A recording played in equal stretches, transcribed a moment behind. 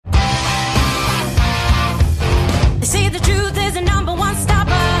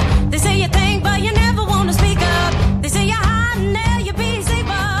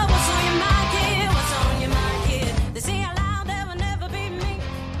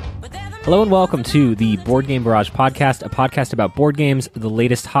Hello and welcome to the Board Game Barrage podcast, a podcast about board games, the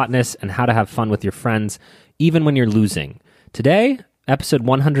latest hotness, and how to have fun with your friends, even when you're losing. Today, episode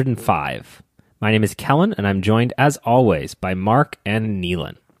 105. My name is Kellen, and I'm joined, as always, by Mark and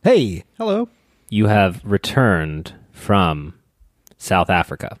Neilan. Hey. Hello. You have returned from South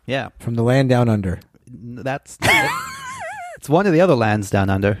Africa. Yeah. From the land down under. That's it's one of the other lands down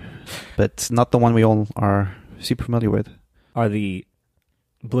under, but not the one we all are super familiar with. Are the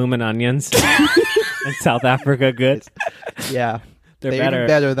bloomin' onions in South Africa good? Yeah. They're even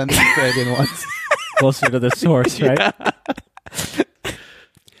better than the Australian ones. Closer to the source, right?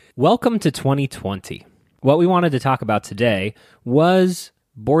 Welcome to 2020. What we wanted to talk about today was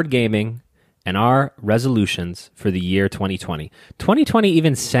board gaming and our resolutions for the year 2020. 2020,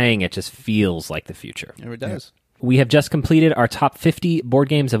 even saying it just feels like the future. It does. We have just completed our top 50 board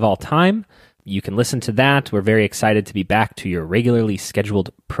games of all time. You can listen to that. We're very excited to be back to your regularly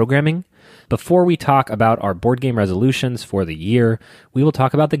scheduled programming. Before we talk about our board game resolutions for the year, we will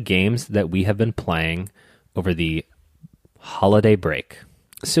talk about the games that we have been playing over the holiday break.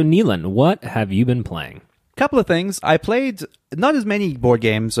 So, Neilan, what have you been playing? Couple of things. I played not as many board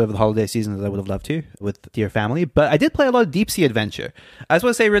games over the holiday season as I would have loved to with dear family, but I did play a lot of Deep Sea Adventure. I just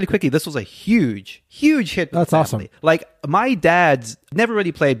want to say really quickly, this was a huge hit. That's awesome. Like, my dad's never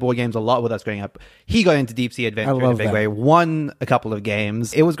really played board games a lot with us growing up. He got into Deep Sea Adventure in a big way, won a couple of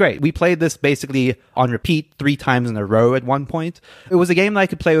games. It was great. We played this basically on repeat 3 times in a row at one point. It was a game that I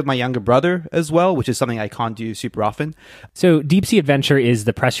could play with my younger brother as well, which is something I can't do super often. So Deep Sea Adventure is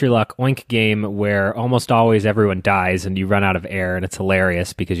the press your luck oink game where almost always everyone dies and you run out of air, and it's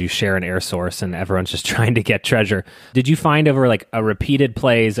hilarious because you share an air source and everyone's just trying to get treasure. Did you find over like a repeated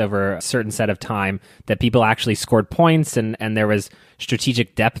plays over a certain set of time that people actually scored points and there was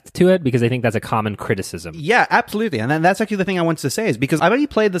strategic depth to it? Because I think that's a common criticism. Yeah, absolutely. And then that's actually the thing I wanted to say is because I've only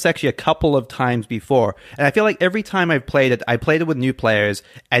played this actually a couple of times before. And I feel like every time I've played it, I played it with new players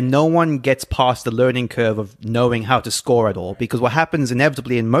and no one gets past the learning curve of knowing how to score at all. Because what happens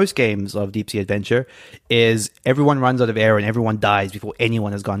inevitably in most games of Deep Sea Adventure is everyone runs out of air and everyone dies before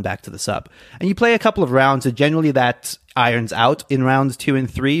anyone has gone back to the sub. And you play a couple of rounds, so generally that irons out in rounds 2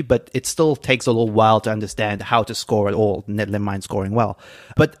 and 3, but it still takes a little while to understand how to score at all, never mind scoring well.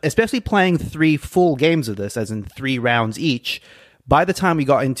 But especially playing 3 full games of this, as in 3 rounds each, by the time we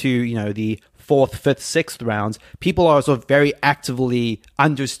got into, the 4th, 5th, 6th rounds, people are sort of very actively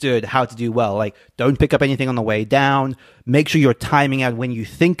understood how to do well. Like, don't pick up anything on the way down. Make sure you're timing out when you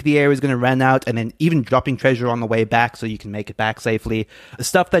think the air is going to run out, and then even dropping treasure on the way back so you can make it back safely.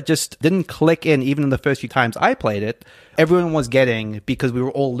 Stuff that just didn't click in even in the first few times I played it, everyone was getting because we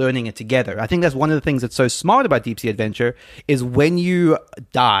were all learning it together. I think that's one of the things that's so smart about Deep Sea Adventure is when you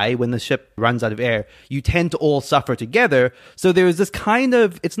die, when the ship runs out of air, you tend to all suffer together. So there is this kind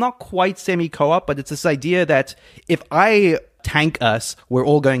of, it's not quite semi-co-op, but it's this idea that if I tank us, we're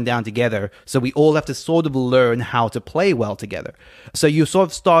all going down together. So we all have to sort of learn how to play well together. So you sort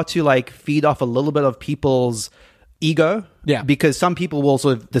of start to like feed off a little bit of people's ego. Yeah. Because some people will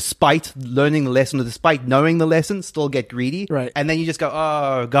sort of, despite learning the lesson or despite knowing the lesson, still get greedy. Right. And then you just go,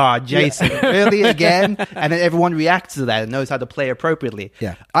 oh God, Jason, really again? And then everyone reacts to that and knows how to play appropriately.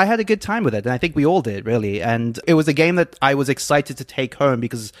 Yeah. I had a good time with it, and I think we all did, really. And it was a game that I was excited to take home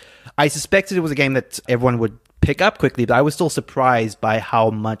because I suspected it was a game that everyone would pick up quickly, but I was still surprised by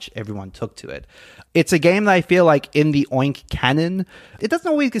how much everyone took to it. It's a game that I feel like in the Oink canon, it doesn't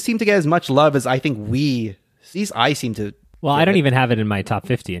always seem to get as much love as I think I seem to. Well, I don't even have it in my top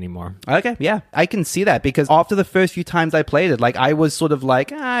 50 anymore. Okay, yeah. I can see that because after the first few times I played it, like I was sort of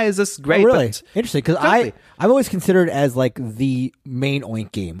like, is this great? Oh, really? But interesting, because totally. I've always considered it as like the main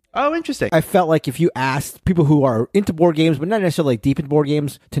Oink game. Oh, interesting. I felt like if you asked people who are into board games, but not necessarily like deep into board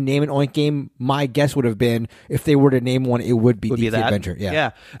games, to name an Oink game, my guess would have been, if they were to name one, it would be Deep Sea Adventure. Yeah.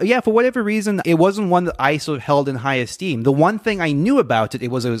 For whatever reason, it wasn't one that I sort of held in high esteem. The one thing I knew about it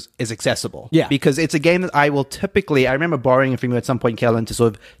was accessible. Yeah. Because it's a game that I will typically, I remember borrowing it from you at some point, Kellen, to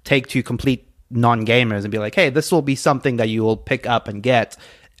sort of take to complete non-gamers and be like, hey, this will be something that you will pick up and get.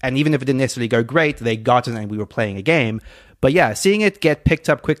 And even if it didn't necessarily go great, they got it and we were playing a game. But yeah, seeing it get picked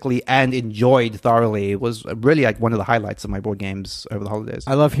up quickly and enjoyed thoroughly was really like one of the highlights of my board games over the holidays.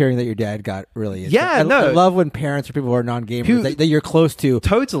 I love hearing that your dad got really into Yeah, it. I love when parents or people who are non-gamers that you're close to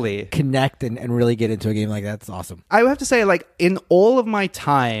totally connect and really get into a game like that. That's awesome. I would have to say, like, in all of my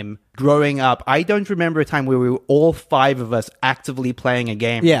time growing up, I don't remember a time where we were all 5 of us actively playing a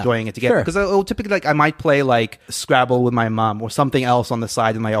game, enjoying it together. Because typically, like, I might play like Scrabble with my mom or something else on the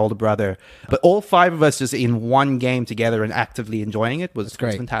side with my older brother, but all 5 of us just in one game together and actively enjoying it was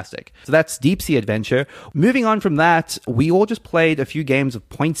great. fantastic. So that's Deep Sea Adventure. Moving on from that, we all just played a few games of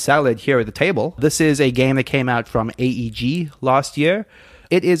Point Salad here at the table. This is a game that came out from AEG last year.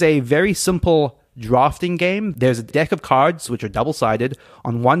 It is a very simple drafting game. There's a deck of cards which are double-sided.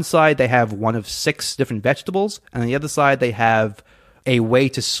 On one side they have one of 6 different vegetables, and on the other side they have a way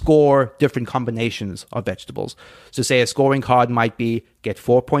to score different combinations of vegetables. So say a scoring card might be get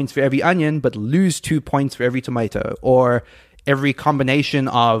 4 points for every onion but lose 2 points for every tomato, or every combination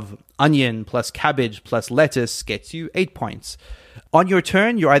of onion plus cabbage plus lettuce gets you 8 points. On your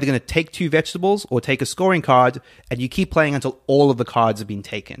turn, you're either going to take 2 vegetables or take a scoring card, and you keep playing until all of the cards have been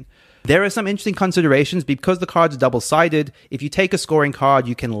taken. There are some interesting considerations because the cards are double-sided. If you take a scoring card,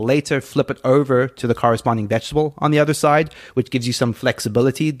 you can later flip it over to the corresponding vegetable on the other side, which gives you some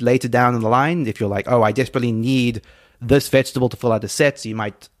flexibility later down the line. If you're like, oh, I desperately need this vegetable to fill out a set, so you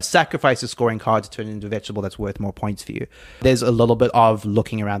might sacrifice a scoring card to turn it into a vegetable that's worth more points for you. There's a little bit of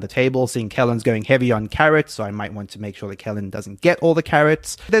looking around the table, seeing Kellen's going heavy on carrots, so I might want to make sure that Kellen doesn't get all the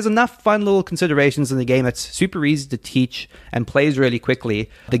carrots. There's enough fun little considerations in the game that's super easy to teach and plays really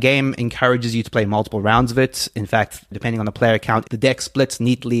quickly. The game encourages you to play multiple rounds of it. In fact, depending on the player count, the deck splits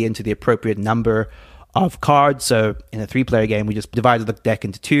neatly into the appropriate number of cards. So in a 3-player game, we just divided the deck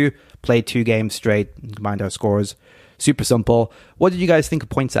into 2, played 2 games straight, and combined our scores. Super simple. What did you guys think of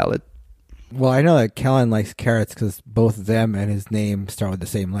Point Salad? Well, I know that Kellen likes carrots because both them and his name start with the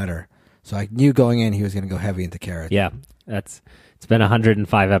same letter. So I knew going in he was going to go heavy into carrots. Yeah, it's been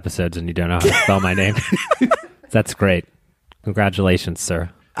 105 episodes and you don't know how to spell my name. That's great. Congratulations,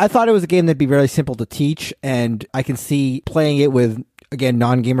 sir. I thought it was a game that'd be very simple to teach, and I can see playing it with, again,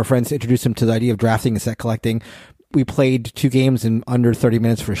 non-gamer friends to introduce them to the idea of drafting and set collecting. We played 2 games in under 30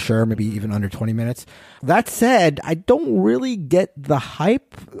 minutes for sure, maybe even under 20 minutes. That said, I don't really get the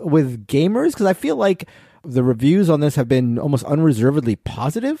hype with gamers because I feel like the reviews on this have been almost unreservedly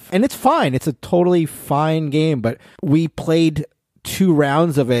positive. And it's fine. It's a totally fine game, but we played 2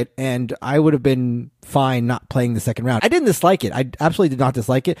 rounds of it and I would have been fine not playing the second round. I didn't dislike it. I absolutely did not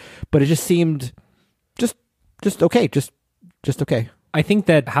dislike it, but it just seemed just okay. Just okay. I think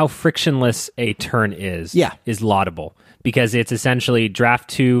that how frictionless a turn is laudable because it's essentially draft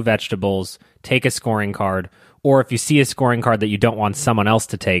 2 vegetables, take a scoring card, or if you see a scoring card that you don't want someone else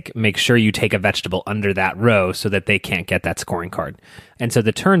to take, make sure you take a vegetable under that row so that they can't get that scoring card. And so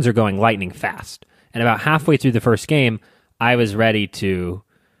the turns are going lightning fast. And about halfway through the first game, I was ready to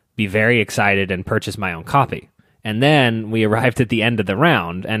be very excited and purchase my own copy. And then we arrived at the end of the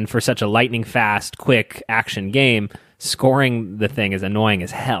round, and for such a lightning fast, quick action game, scoring the thing is annoying as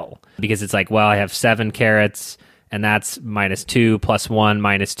hell because it's like, well, I have 7 carrots and that's -2 + 1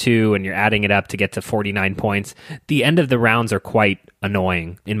 -2, and you're adding it up to get to 49 points. The end of the rounds are quite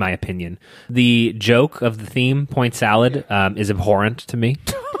annoying, in my opinion. The joke of the theme, Point Salad, is abhorrent to me.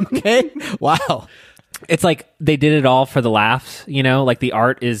 Okay. Wow. It's like they did it all for the laughs, you know, like the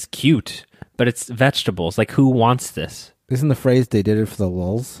art is cute, but it's vegetables. Like, who wants this? Isn't the phrase they did it for the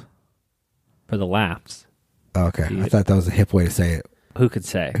lulz? For the laughs. Okay. I thought that was a hip way to say it. Who could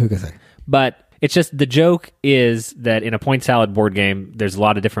say? Who could say? But it's just the joke is that in a Point Salad board game, there's a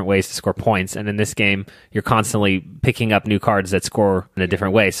lot of different ways to score points. And in this game, you're constantly picking up new cards that score in a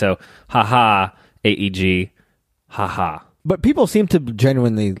different way. So, haha, AEG, haha. But people seem to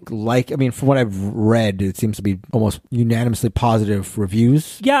genuinely like, I mean, from what I've read, it seems to be almost unanimously positive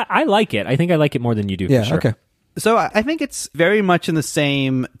reviews. Yeah, I like it. I think I like it more than you do. Yeah, for sure. okay. So I think it's very much in the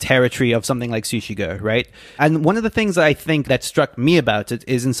same territory of something like Sushi Go, right? And one of the things that I think that struck me about it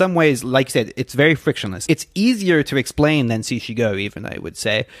is in some ways, like you said, it's very frictionless. It's easier to explain than Sushi Go, even, I would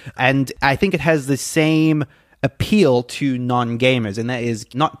say. And I think it has the same appeal to non-gamers, and that is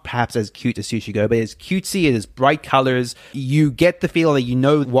not perhaps as cute as Sushi Go, but it's cutesy, it is bright colors. You get the feel that you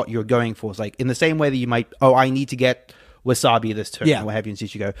know what you're going for. It's like in the same way that you might, I need to get wasabi this turn, or what have you in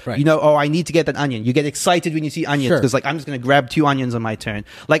Sushi Go. Right. You know, I need to get that onion. You get excited when you see onions because like, I'm just going to grab 2 onions on my turn.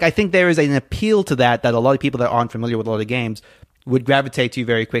 Like, I think there is an appeal to that a lot of people that aren't familiar with a lot of games would gravitate to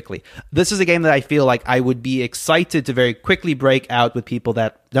very quickly. This is a game that I feel like I would be excited to very quickly break out with people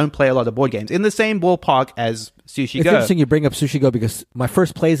that don't play a lot of board games in the same ballpark as Sushi Go. It's interesting you bring up Sushi Go because my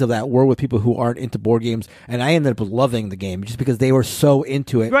first plays of that were with people who aren't into board games, and I ended up loving the game just because they were so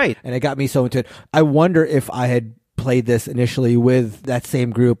into it. Right. And it got me so into it. I wonder if I had played this initially with that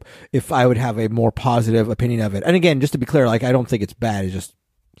same group, if I would have a more positive opinion of it. And again, just to be clear, like, I don't think it's bad. It's just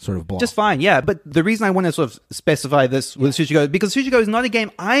sort of blah. Just fine, yeah. But the reason I want to sort of specify this with Sushi Go, because Sushi Go is not a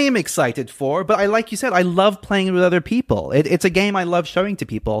game I am excited for, but like you said, I love playing it with other people. It's a game I love showing to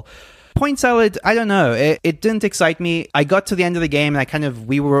people. Point salad, I don't know. It didn't excite me. I got to the end of the game and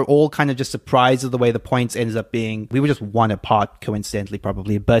we were all kind of just surprised at the way the points ended up being. We were just one apart, coincidentally,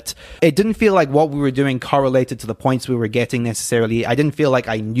 probably. But it didn't feel like what we were doing correlated to the points we were getting necessarily. I didn't feel like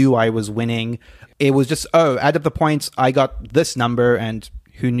I knew I was winning. It was just, add up the points. I got this number, and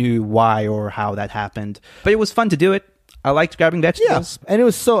who knew why or how that happened. But it was fun to do it. I liked grabbing vegetables. Yeah, and it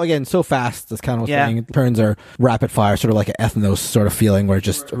was so fast. That's kind of what saying. Turns are rapid fire, sort of like an Ethnos sort of feeling where it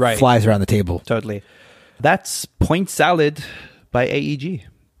just flies around the table. Totally. That's Point Salad by AEG.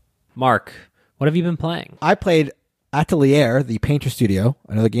 Mark, what have you been playing? I played Atelier, the Painter Studio,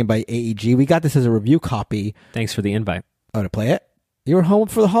 another game by AEG. We got this as a review copy. Thanks for the invite. Oh, to play it? You were home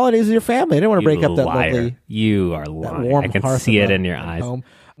for the holidays with your family. I didn't want to break up that lovely... You are lying. I can see it in your eyes. Home.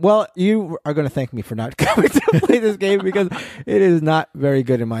 Well, you are going to thank me for not coming to play this game because it is not very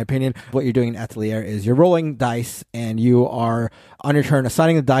good in my opinion. What you're doing in Atelier is you're rolling dice and you are, on your turn,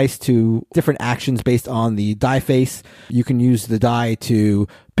 assigning the dice to different actions based on the die face. You can use the die to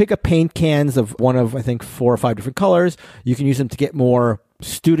pick up paint cans of one of, I think, 4 or 5 different colors. You can use them to get more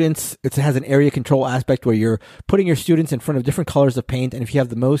students. It has an area control aspect where you're putting your students in front of different colors of paint. And if you have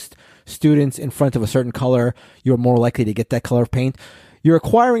the most students in front of a certain color, you're more likely to get that color of paint. You're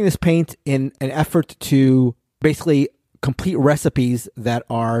acquiring this paint in an effort to basically complete recipes that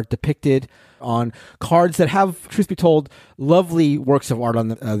are depicted on cards that have, truth be told, lovely works of art on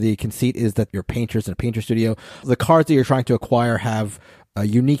them. The conceit is that you're painters in a painter studio. The cards that you're trying to acquire have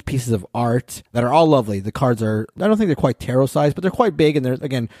unique pieces of art that are all lovely. The cards are, I don't think they're quite tarot sized, but they're quite big and they're,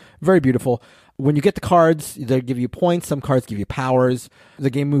 again, very beautiful. When you get the cards, they give you points. Some cards give you powers. The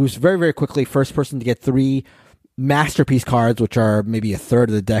game moves very, very quickly. First person to get 3 masterpiece cards, which are maybe a third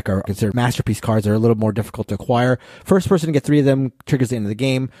of the deck, are considered masterpiece cards. Are a little more difficult to acquire. First person to get 3 of them triggers the end of the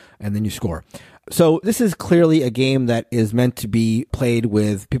game, and then you score. So this is clearly a game that is meant to be played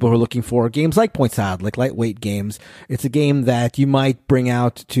with people who are looking for games like Point Salad, like lightweight games. It's a game that you might bring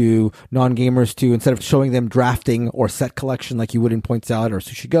out to non-gamers to, instead of showing them drafting or set collection like you would in Point Salad or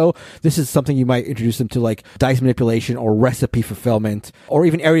Sushi Go, this is something you might introduce them to, like dice manipulation or recipe fulfillment, or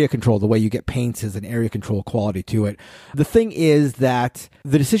even area control. The way you get paints is an area control quality to it. The thing is that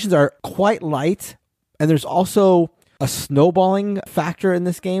the decisions are quite light, and there's also a snowballing factor in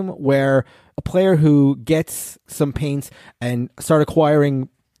this game where a player who gets some paints and start acquiring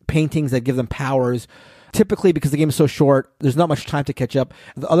paintings that give them powers, typically because the game is so short, there's not much time to catch up.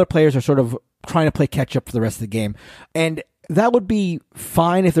 The other players are sort of trying to play catch up for the rest of the game. And that would be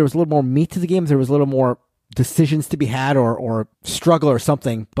fine if there was a little more meat to the game, if there was a little more decisions to be had or struggle or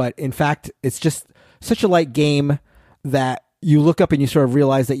something. But in fact, it's just such a light game that you look up and you sort of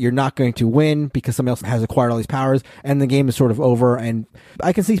realize that you're not going to win because somebody else has acquired all these powers and the game is sort of over. And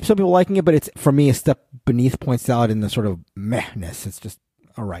I can see some people liking it, but it's, for me, a step beneath Point Salad in the sort of mehness. It's just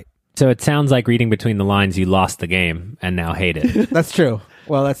all right. So it sounds like reading between the lines, you lost the game and now hate it. That's true.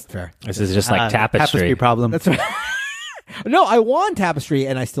 Well, that's fair. This is just like Tapestry problem. That's right. No, I won Tapestry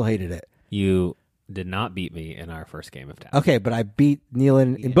and I still hated it. You did not beat me in our first game of Tapestry. Okay, but I beat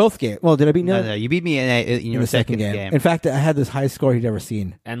Neilan in both games. Well, did I beat Neilan? No, you beat me in your second game. In fact, I had this high score he'd ever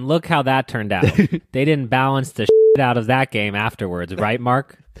seen. And look how that turned out. They didn't balance the shit out of that game afterwards, right,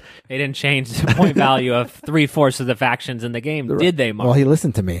 Mark? They didn't change the point value of 3/4 of the factions in the game, did they, Mark? Well, he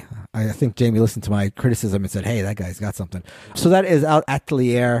listened to me. I think Jamie listened to my criticism and said, hey, that guy's got something. So that is out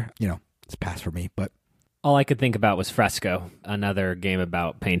Atelier. It's a pass for me, but... All I could think about was Fresco, another game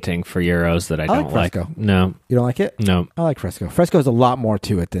about painting for Euros that I don't like. Fresco. No. You don't like it? No. I like Fresco. Fresco has a lot more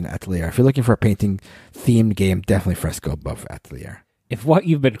to it than Atelier. If you're looking for a painting-themed game, definitely Fresco above Atelier. If what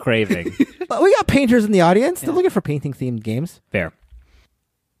you've been craving... But we got painters in the audience. They're looking for painting-themed games. Fair.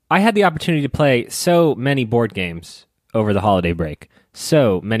 I had the opportunity to play so many board games over the holiday break.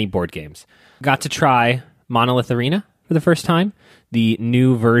 So many board games. Got to try Monolith Arena for the first time, the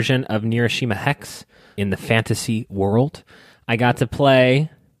new version of Nirishima Hex in the fantasy world. I got to play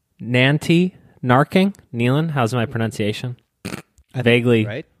Neilan. How's my pronunciation? Vaguely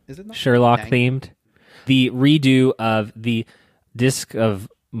right? Is it not? Sherlock themed. The redo of the Disc of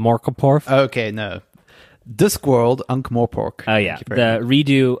Morkaporf. Okay, no. Discworld Ankh-Morpork. Oh, yeah. The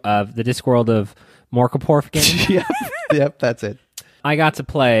redo of the Discworld of Morkaporf game. Yep, that's it. I got to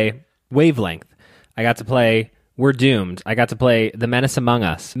play Wavelength. I got to play We're Doomed. I got to play The Menace Among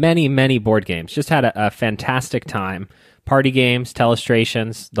Us. Many, many board games. Just had a fantastic time. Party games,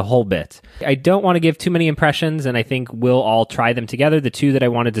 telestrations, the whole bit. I don't want to give too many impressions, and I think we'll all try them together. The two that I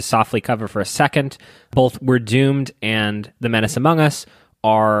wanted to softly cover for a second, both We're Doomed and The Menace Among Us,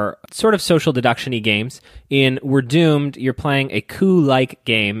 are sort of social deduction-y games. In We're Doomed, you're playing a coup-like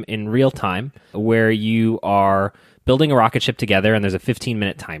game in real time where you are building a rocket ship together, and there's a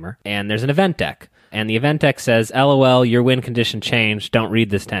 15-minute timer, and there's an event deck. And the event deck says, LOL, your win condition changed. Don't read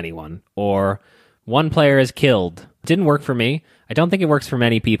this to anyone. Or, one player is killed. Didn't work for me. I don't think it works for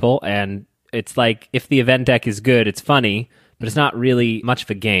many people. And it's like, if the event deck is good, it's funny, but it's not really much of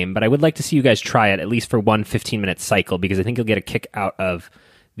a game. But I would like to see you guys try it, at least for one 15-minute cycle, because I think you'll get a kick out of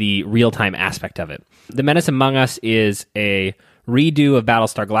the real-time aspect of it. The Menace Among Us is a redo of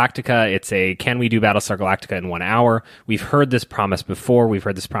Battlestar Galactica. It's a, can we do Battlestar Galactica in 1 hour? We've heard this promise before. We've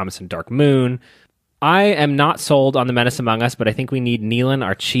heard this promise in Dark Moon. I am not sold on the Menace Among Us, but I think we need Neilan,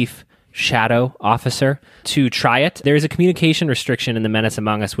 our chief shadow officer, to try it. There is a communication restriction in the Menace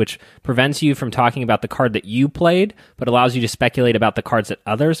Among Us which prevents you from talking about the card that you played, but allows you to speculate about the cards that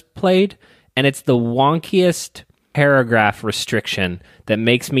others played. And it's the wonkiest paragraph restriction that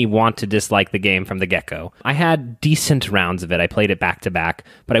makes me want to dislike the game from the get-go. I had decent rounds of it. I played it back-to-back,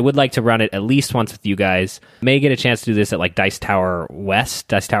 but I would like to run it at least once with you guys. May get a chance to do this at like Dice Tower West,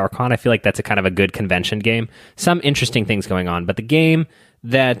 Dice Tower Con. I feel like that's a kind of a good convention game. Some interesting things going on, but the game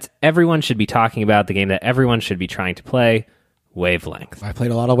that everyone should be talking about, the game that everyone should be trying to play, Wavelength. I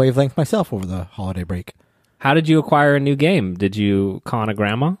played a lot of Wavelength myself over the holiday break. How did you acquire a new game? Did you con a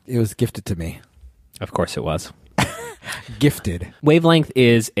grandma? It was gifted to me. Of course it was. Gifted. Wavelength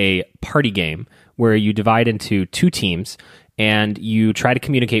is a party game where you divide into two teams and you try to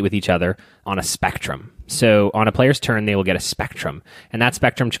communicate with each other on a spectrum. So on a player's turn, they will get a spectrum, and that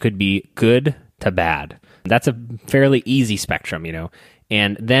spectrum could be good to bad. That's a fairly easy spectrum, you know.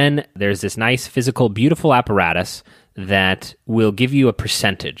 And then there's this nice, physical, beautiful apparatus that will give you a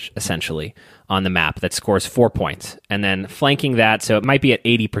percentage, essentially, on the map that scores 4 points. And then flanking that, so it might be at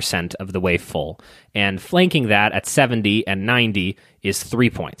 80% of the way full. And flanking that at 70 and 90 is 3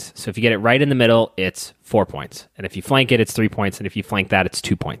 points. So if you get it right in the middle, it's 4 points. And if you flank it, it's 3 points. And if you flank that, it's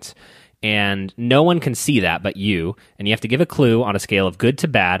 2 points. And no one can see that but you. And you have to give a clue on a scale of good to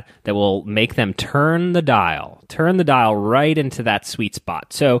bad that will make them turn the dial right into that sweet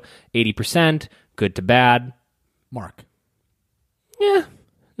spot. So 80%, good to bad. Mark. Yeah,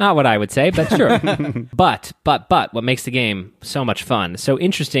 not what I would say, but sure. But what makes the game so much fun, so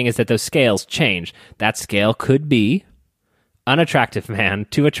interesting, is that those scales change. That scale could be unattractive man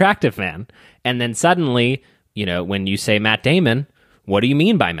to attractive man. And then suddenly, you know, when you say Matt Damon, what do you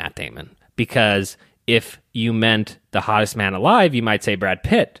mean by Matt Damon? Because if you meant the hottest man alive, you might say Brad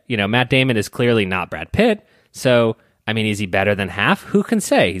Pitt. You know, Matt Damon is clearly not Brad Pitt. So, I mean, is he better than half? Who can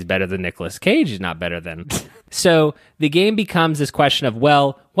say? He's better than Nicolas Cage. He's not better than... So the game becomes this question of,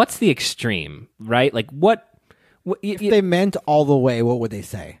 well, what's the extreme, right? Like, if they meant all the way, what would they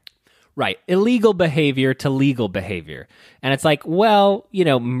say? Right. Illegal behavior to legal behavior. And it's like, well, you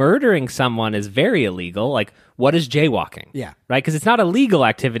know, murdering someone is very illegal. Like, what is jaywalking? Yeah. Right? Because it's not a legal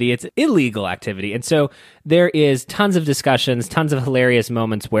activity, it's illegal activity. And so there is tons of discussions, tons of hilarious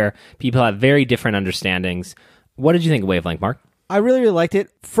moments where people have very different understandings. What did you think of Wavelength, Mark? I really, really liked it.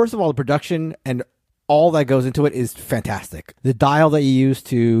 First of all, the production and all that goes into it is fantastic. The dial that you use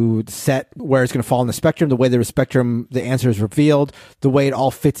to set where it's going to fall in the spectrum, the way the spectrum, the answer is revealed, the way it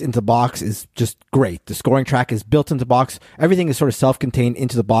all fits into the box is just great. The scoring track is built into the box. Everything is sort of self-contained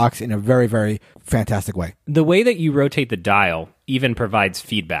into the box in a very, very fantastic way. The way that you rotate the dial even provides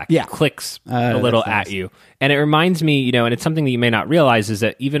feedback. Yeah. It clicks a little at you. And it reminds me, you know, and it's something that you may not realize, is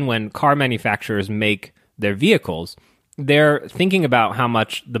that even when car manufacturers make their vehicles, they're thinking about how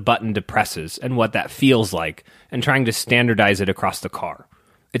much the button depresses and what that feels like and trying to standardize it across the car.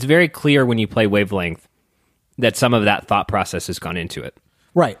 It's very clear when you play Wavelength that some of that thought process has gone into it.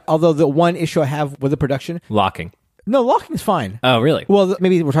 Right. Although the one issue I have with the production... Locking. No, locking is fine. Oh, really? Well,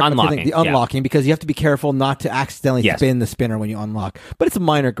 maybe we're talking unlocking, about the unlocking, because you have to be careful not to accidentally spin the spinner when you unlock. But it's a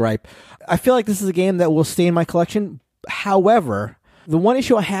minor gripe. I feel like this is a game that will stay in my collection. However, the one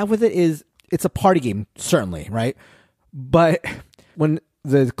issue I have with it is it's a party game, certainly, right? But when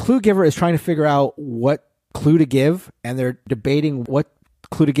the clue giver is trying to figure out what clue to give, and they're debating what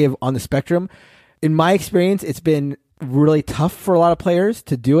clue to give on the spectrum, in my experience, it's been really tough for a lot of players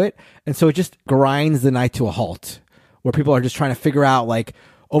to do it. And so it just grinds the night to a halt, where people are just trying to figure out, like,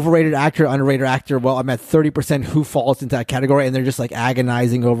 overrated actor, underrated actor. Well, I'm at 30% who falls into that category, and they're just like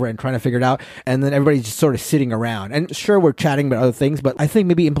agonizing over it and trying to figure it out. And then everybody's just sort of sitting around. And sure, we're chatting about other things, but I think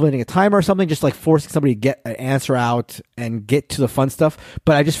maybe implementing a timer or something, just like forcing somebody to get an answer out and get to the fun stuff.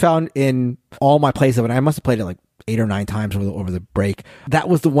 But I just found in all my plays of it, I must have played it like 8 or 9 times over the break, that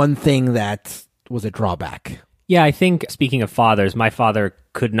was the one thing that was a drawback. Yeah, I think, speaking of fathers, my father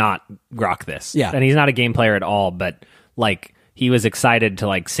could not grok this. Yeah. And he's not a game player at all, but like, he was excited to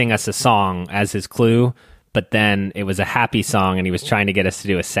like sing us a song as his clue, but then it was a happy song and he was trying to get us to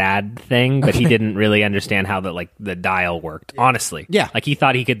do a sad thing, but he didn't really understand how the dial worked, honestly. Yeah. Like he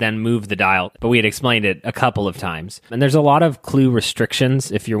thought he could then move the dial, but we had explained it a couple of times. And there's a lot of clue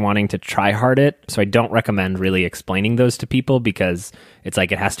restrictions if you're wanting to try hard it, so I don't recommend really explaining those to people because it's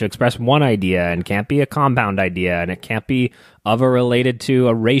like it has to express one idea and can't be a compound idea and it can't be of or related to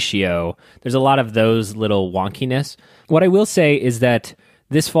a ratio. There's a lot of those little wonkiness. What I will say is that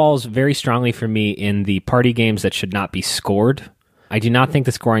this falls very strongly for me in the party games that should not be scored. I do not think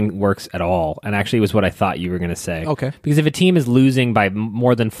the scoring works at all, and actually was what I thought you were going to say. Okay. Because if a team is losing by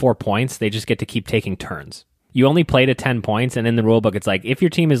more than 4 points, they just get to keep taking turns. You only play to 10 points, and in the rulebook, it's like, if your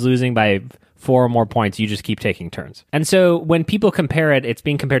team is losing by 4 or more points, you just keep taking turns. And so when people compare it, it's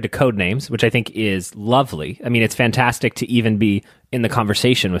being compared to Codenames, which I think is lovely. I mean, it's fantastic to even be in the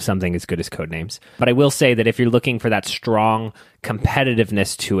conversation with something as good as Codenames. But I will say that if you're looking for that strong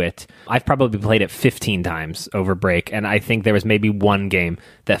competitiveness to it, I've probably played it 15 times over break, and I think there was maybe one game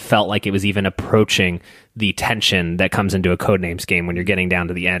that felt like it was even approaching the tension that comes into a Codenames game when you're getting down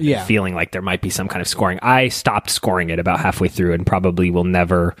to the end and feeling like there might be some kind of scoring. I stopped scoring it about halfway through and probably will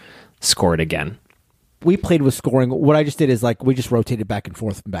never score it again. We played with scoring. What I just did is we just rotated back and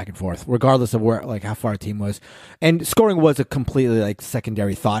forth, regardless of where how far our team was. And scoring was a completely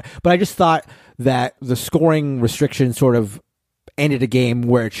secondary thought. But I just thought that the scoring restriction sort of ended a game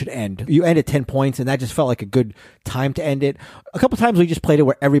where it should end. You end at 10 points, and that just felt like a good time to end it. A couple times we just played it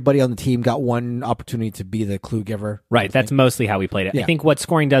where everybody on the team got one opportunity to be the clue giver. Right. That's mostly how we played it. Yeah. I think what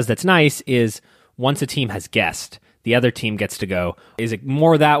scoring does that's nice is once a team has guessed, the other team gets to go, is it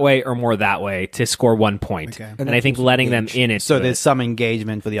more that way or more that way to score 1 point? Okay. And I think letting them in it. So there's some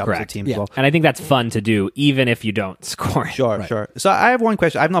engagement for the opposite team as well. And I think that's fun to do, even if you don't score it. Sure. So I have one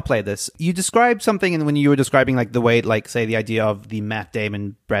question. I've not played this. You described something when you were describing the way, say, the idea of the Matt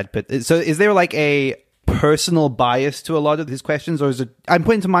Damon, Brad Pitt. So is there a personal bias to a lot of these questions, or is it? I'm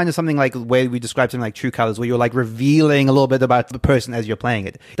putting to mind as something like the way we described something like True Colors, where you're revealing a little bit about the person as you're playing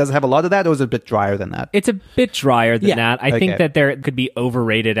it. Does it have a lot of that, or is it a bit drier than that? It's a bit drier than that. I think that there could be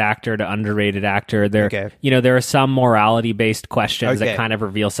overrated actor to underrated actor. There are some morality based questions that kind of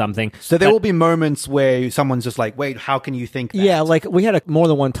reveal something. So there will be moments where someone's just like, "Wait, how can you think that?" Yeah, we had more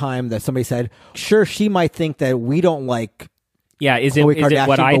than one time that somebody said, "Sure, she might think that we don't like." Yeah, is it what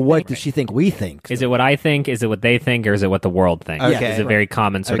I think? What does she think we think? Is it what I think? Is it what they think? Or is it what the world thinks? Okay, It's a very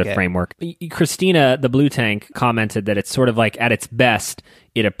common sort of framework. Christina, the Blue Tank, commented that it's sort of at its best,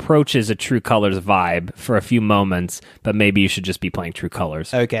 it approaches a True Colors vibe for a few moments, but maybe you should just be playing True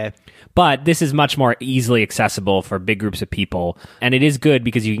Colors. Okay. But this is much more easily accessible for big groups of people, and it is good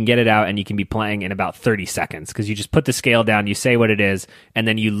because you can get it out and you can be playing in about 30 seconds because you just put the scale down, you say what it is, and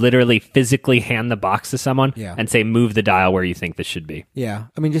then you literally physically hand the box to someone and say, move the dial where you think this should be. Yeah.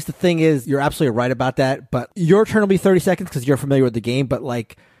 I mean, just the thing is, you're absolutely right about that, but your turn will be 30 seconds because you're familiar with the game, but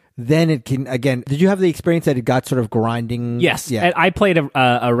then it can, again, did you have the experience that it got sort of grinding? Yes. Yeah. I played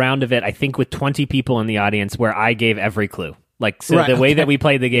a round of it, I think, with 20 people in the audience where I gave every clue. The way that we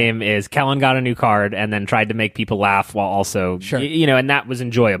played the game is Kellen got a new card and then tried to make people laugh while also, and that was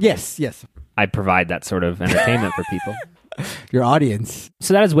enjoyable. Yes. I provide that sort of entertainment for people. Your audience.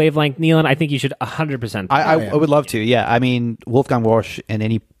 So that is Wavelength. Neilan, I think you should 100% play. I would love to, yeah. I mean, Wolfgang Warsch, in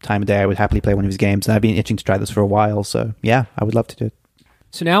any time of day, I would happily play one of his games. And I've been itching to try this for a while, so yeah, I would love to do it.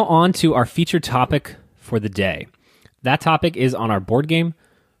 So now on to our featured topic for the day. That topic is on our board game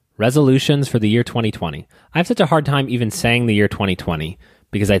resolutions for the year 2020. I have such a hard time even saying the year 2020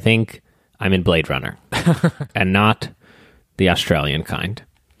 because I think I'm in Blade Runner and not the Australian kind.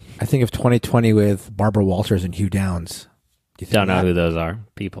 I think of 2020 with Barbara Walters and Hugh Downs. Don't know who those are.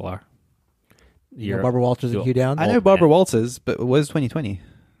 People are. Barbara Walters and Hugh Downs? I know Barbara Walters, but what is 2020?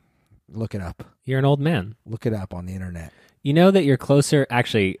 Look it up. You're an old man. Look it up on the internet. You know that you're closer,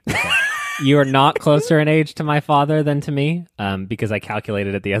 actually, okay. You are not closer in age to my father than to me, because I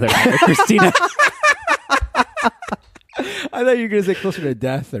calculated it the other way. Christina. I thought you were going to say closer to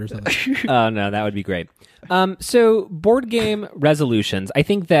death or something. Oh, no, that would be great. So board game resolutions. I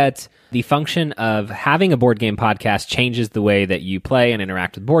think that the function of having a board game podcast changes the way that you play and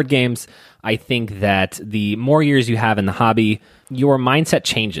interact with board games. I think that the more years you have in the hobby, your mindset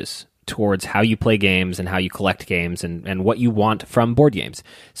changes towards how you play games and how you collect games and what you want from board games.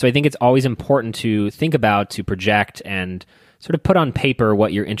 So I think it's always important to think about, to project, and sort of put on paper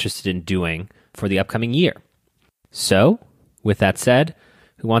what you're interested in doing for the upcoming year. So, with that said,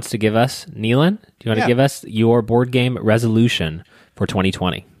 who wants to give us, Neilan, do you want to give us your board game resolution for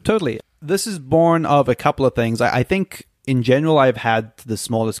 2020? Totally. This is born of a couple of things. I think in general, I've had the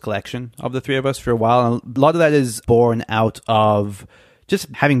smallest collection of the three of us for a while. And a lot of that is born out of just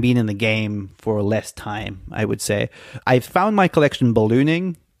having been in the game for less time, I would say. I've found my collection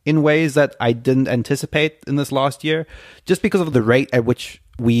ballooning in ways that I didn't anticipate in this last year, just because of the rate at which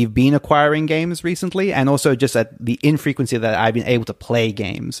we've been acquiring games recently, and also just at the infrequency that I've been able to play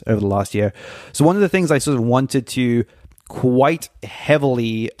games over the last year. So one of the things I sort of wanted to quite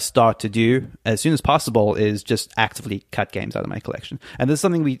heavily start to do as soon as possible is just actively cut games out of my collection. And this is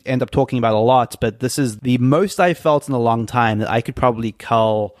something we end up talking about a lot, but this is the most I've felt in a long time that I could probably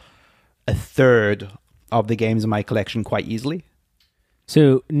cull a third of the games in my collection quite easily.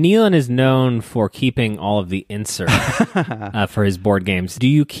 So Neilan is known for keeping all of the insert for his board games. Do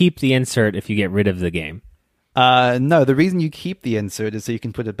you keep the insert if you get rid of the game? No, the reason you keep the insert is so you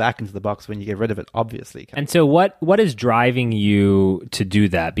can put it back into the box when you get rid of it, obviously. And so what is driving you to do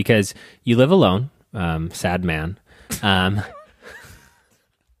that? Because you live alone, sad man.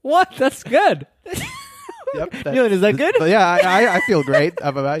 What? That's good. Yep, Neilan, is that good? Yeah, I feel great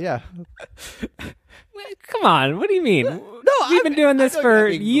about, yeah. Come on, what do you mean? We've been doing this for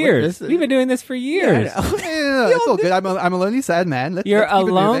years. We've been doing this for years. Yeah, it's all good. I'm a lonely, sad man. You're a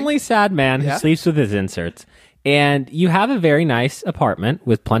lonely, sad man who sleeps with his inserts. And you have a very nice apartment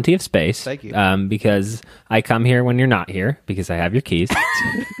with plenty of space. Thank you. Because I come here when you're not here, because I have your keys.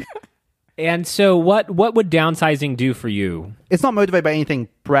 And so what would downsizing do for you? It's not motivated by anything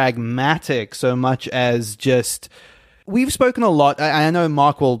pragmatic so much as just... We've spoken a lot, I know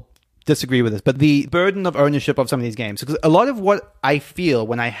Mark will disagree with this, but the burden of ownership of some of these games. Because a lot of what I feel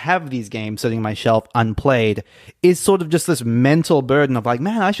when I have these games sitting on my shelf unplayed is sort of just this mental burden of like,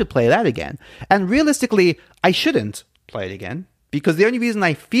 man, I should play that again. And realistically, I shouldn't play it again, because the only reason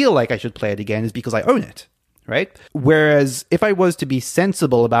I feel like I should play it again is because I own it, right? Whereas if I was to be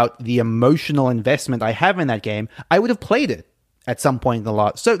sensible about the emotional investment I have in that game, I would have played it at some point in the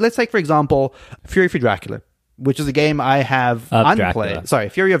lot. So let's take, for example, Fury for Dracula, which is a game I have unplayed. Dracula. Sorry,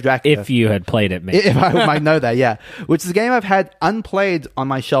 Fury of Dracula. If you had played it, maybe. If I might know that, yeah. Which is a game I've had unplayed on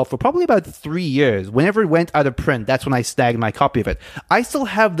my shelf for probably about 3 years. Whenever it went out of print, that's when I snagged my copy of it. I still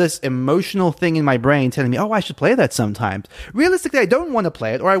have this emotional thing in my brain telling me, oh, I should play that sometimes. Realistically, I don't want to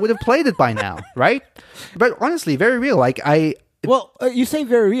play it, or I would have played it by now, right? But honestly, very real. Well, you say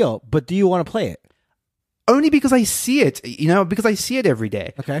very real, but do you want to play it? Only because I see it, because I see it every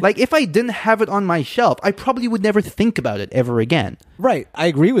day. Okay. Like, if I didn't have it on my shelf, I probably would never think about it ever again. Right. I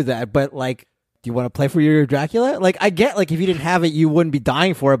agree with that. But, like, do you want to play for your Dracula? Like, I get, like, if you didn't have it, you wouldn't be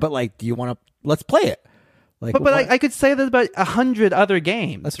dying for it. But, like, do you want to... Let's play it. Like, but I could say that about 100 other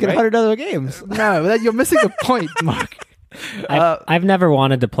games. Let's get right? 100 other games. No, you're missing the point, Mark. I've never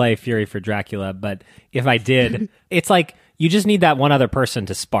wanted to play Fury for Dracula, but if I did, it's like... You just need that one other person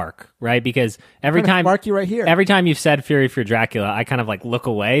to spark, right? Because every time spark you right here. Every time you've said Fury for Dracula, I kind of like look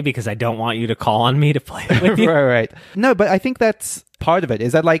away because I don't want you to call on me to play it with you. Right. No, but I think that's part of it.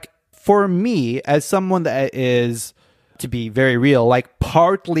 Is that like for me, as someone that is, to be very real, like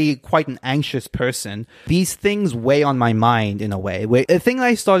partly quite an anxious person, these things weigh on my mind in a way. A thing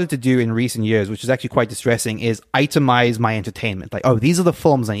I started to do in recent years, which is actually quite distressing, is itemize my entertainment. Like, oh, these are the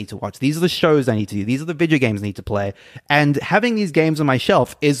films I need to watch. These are the shows I need to do. These are the video games I need to play. And having these games on my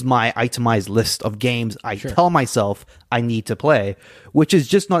shelf is my itemized list of games I tell myself I need to play, which is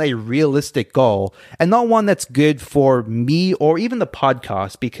just not a realistic goal and not one that's good for me or even the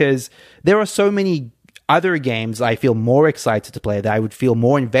podcast, because there are so many other games I feel more excited to play, that I would feel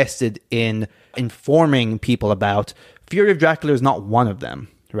more invested in informing people about. Fury of Dracula is not one of them,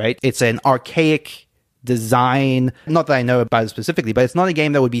 right? It's an archaic design, not that I know about it specifically, but it's not a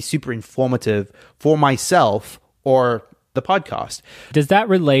game that would be super informative for myself or the podcast. Does that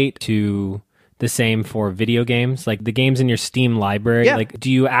relate to the same for video games? Like the games in your Steam library? Yeah. Like,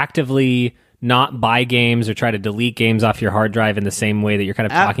 do you actively not buy games or try to delete games off your hard drive in the same way that you're kind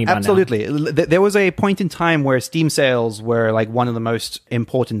of talking about absolutely. now? There was a point in time where Steam sales were like one of the most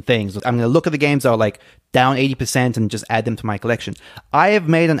important things. I'm going to look at the games that are like down 80% and just add them to my collection. I have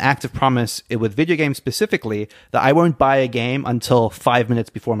made an active promise with video games specifically that I won't buy a game until 5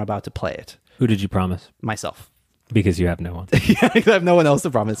 minutes before I'm about to play it. Who did you promise? Myself. Because you have no one. Yeah, I have no one else to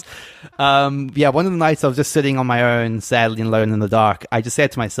promise. One of the nights I was just sitting on my own, sadly and alone in the dark, I just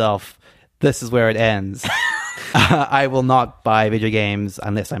said to myself, this is where it ends. I will not buy video games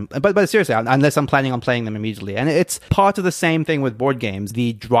unless but seriously, unless I'm planning on playing them immediately. And it's part of the same thing with board games.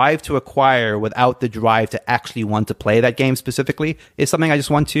 The drive to acquire without the drive to actually want to play that game specifically is something I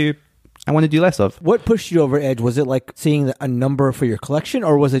just want to I want to do less of. What pushed you over edge? Was it like seeing a number for your collection,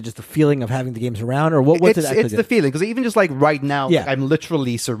 or was it just the feeling of having the games around, or what was it actually? It's the feeling, because even just like right now, Yeah. like, I'm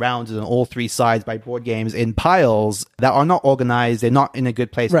literally surrounded on all three sides by board games in piles that are not organized. They're not in a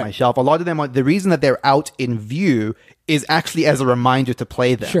good place on Right. my shelf. A lot of them are, the reason that they're out in view is actually as a reminder to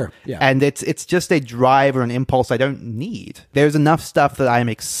play them. Sure, yeah. And it's just a drive or an impulse I don't need. There's enough stuff that I'm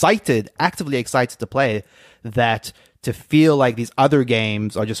actively excited to play, that to feel like these other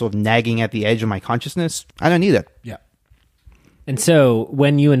games are just sort of nagging at the edge of my consciousness, I don't need it. Yeah. And so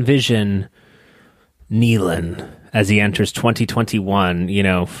when you envision Neilan as he enters 2021,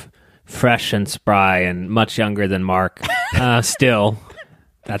 fresh and spry and much younger than Mark, still,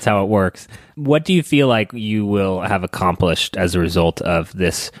 that's how it works. What do you feel like you will have accomplished as a result of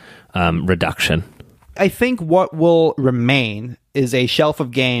this reduction? I think what will remain is a shelf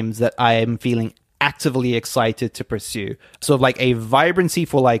of games that I am feeling actively excited to pursue. So like a vibrancy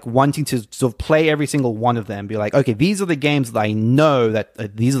for like wanting to sort of play every single one of them. Be like, okay, these are the games that I know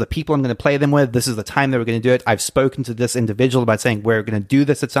that these are the people I'm going to play them with. This is the time that we're going to do it. I've spoken to this individual about saying we're going to do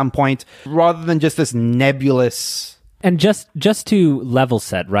this at some point, rather than just this nebulous. And just to level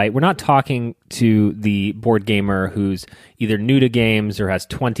set, right? We're not talking to the board gamer who's either new to games or has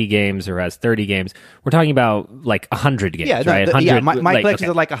 20 games or has 30 games. We're talking about like 100 games, right? 100, my collections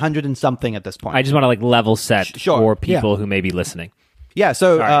are like 100 and something at this point. I just want to like level set Sure. for people who may be listening. Yeah,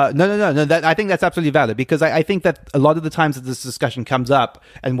 so Sorry. no. I think that's absolutely valid, because I think that a lot of the times that this discussion comes up,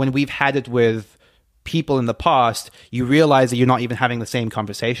 and when we've had it with people in the past, you realize that you're not even having the same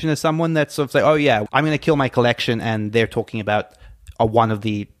conversation as someone that's sort of like, oh yeah, I'm going to kill my collection, and they're talking about one of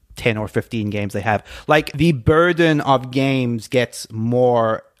the 10 or 15 games they have. Like, the burden of games gets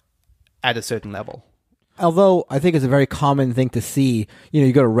more at a certain level. Although I think it's a very common thing to see,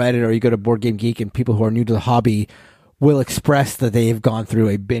 you go to Reddit or you go to Board Game Geek, and people who are new to the hobby will express that they've gone through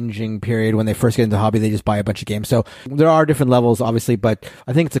a binging period. When they first get into the hobby, they just buy a bunch of games. So there are different levels, obviously, but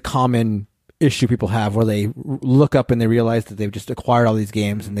I think it's a common issue people have, where they look up and they realize that they've just acquired all these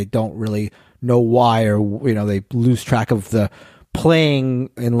games and they don't really know why, or they lose track of the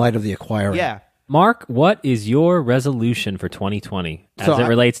playing in light of the acquiring. Yeah. Mark, what is your resolution for 2020 as So it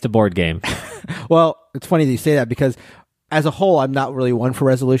relates to board games? Well, it's funny that you say that, because as a whole, I'm not really one for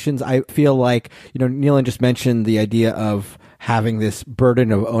resolutions. I feel like, Neilan just mentioned the idea of having this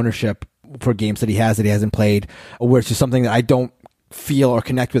burden of ownership for games that he hasn't played, which is something that I don't feel or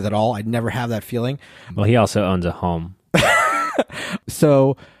connect with at all. I'd never have that feeling. Well, he also owns a home.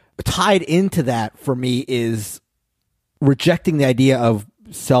 So tied into that for me is rejecting the idea of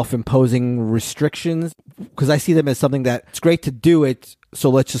self-imposing restrictions, because I see them as something that it's great to do it, so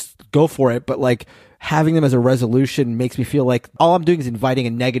let's just go for it. But like, having them as a resolution makes me feel like all I'm doing is inviting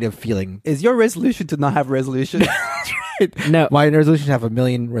a negative feeling. Is your resolution to not have resolution? No. My resolution have 1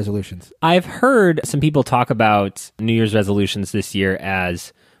 million resolutions. I've heard some people talk about New Year's resolutions this year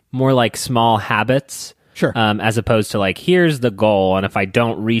as more like small habits. Sure. As opposed to like, here's the goal, and if I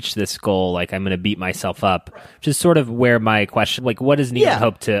don't reach this goal, like, I'm going to beat myself up. Which is sort of where my question, like, what does Neilan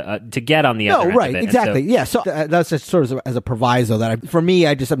hope to get on the other end right, of it? exactly. So that's just sort of as a proviso that for me,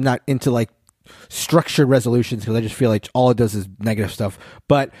 I'm not into like structured resolutions, because I just feel like all it does is negative stuff.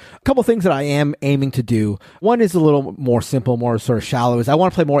 But a couple things that I am aiming to do. One is a little more simple, more sort of shallow, is I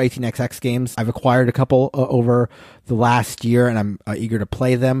want to play more 18xx games. I've acquired a couple over the last year, and I'm eager to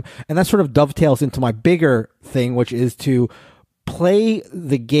play them. And that sort of dovetails into my bigger thing, which is to play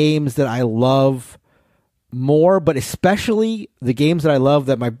the games that I love more, but especially the games that I love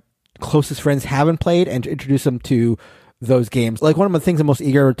that my closest friends haven't played, and to introduce them to those games. Like, one of the things I'm most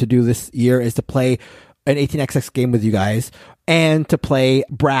eager to do this year is to play an 18xx game with you guys, and to play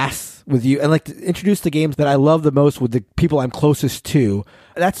Brass with you, and like to introduce the games that I love the most with the people I'm closest to.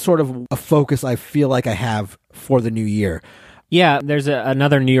 That's sort of a focus I feel like I have for the new year. Yeah, there's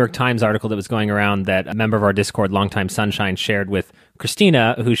another New York Times article that was going around that a member of our Discord, Longtime Sunshine, shared with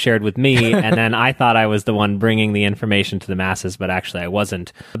Christina, who shared with me, and then I thought I was the one bringing the information to the masses, but actually I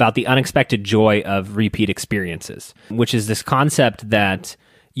wasn't, about the unexpected joy of repeat experiences, which is this concept that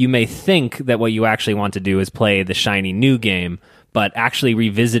you may think that what you actually want to do is play the shiny new game, but actually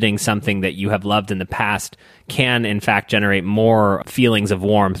revisiting something that you have loved in the past can, in fact, generate more feelings of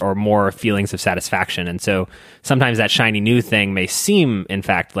warmth or more feelings of satisfaction. And so sometimes that shiny new thing may seem, in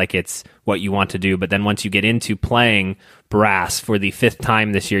fact, like it's what you want to do, but then once you get into playing Brass for the 5th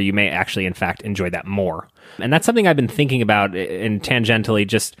time this year, you may actually, in fact, enjoy that more. And that's something I've been thinking about, and tangentially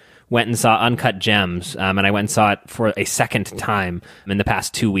just went and saw Uncut Gems, and I went and saw it for a second time in the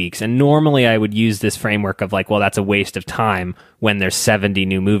past 2 weeks. And normally I would use this framework of like, well, that's a waste of time when there's 70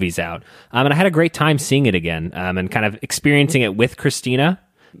 new movies out. And I had a great time seeing it again, and kind of experiencing it with Christina.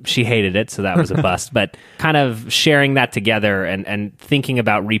 She hated it, so that was a bust. But kind of sharing that together and thinking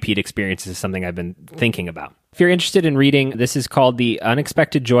about repeat experiences is something I've been thinking about. If you're interested in reading, this is called The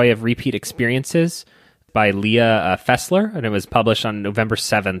Unexpected Joy of Repeat Experiences by Leah Fessler, and it was published on November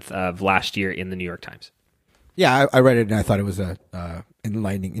 7th of last year in the New York Times. Yeah, I read it and I thought it was a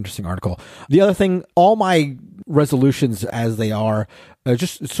enlightening, interesting article. The other thing, all my resolutions as they are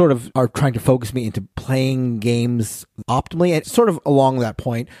just sort of are trying to focus me into playing games optimally. And sort of along that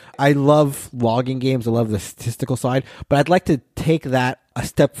point, I love logging games. I love the statistical side, but I'd like to take that a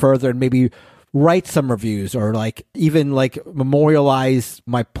step further and maybe write some reviews or even memorialize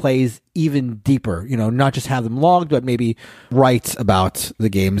my plays even deeper, not just have them logged, but maybe write about the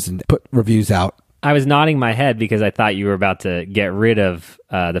games and put reviews out. I was nodding my head because I thought you were about to get rid of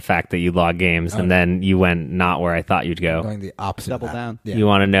the fact that you log games, and then you went not where I thought you'd go. Going the opposite. Double down. Yeah. You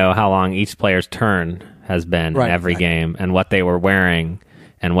want to know how long each player's turn has been in every game, and what they were wearing,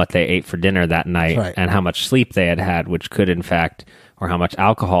 and what they ate for dinner that night, and how much sleep they had, which could, in fact, or how much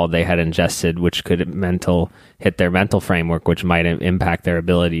alcohol they had ingested, which could hit their mental framework, which might impact their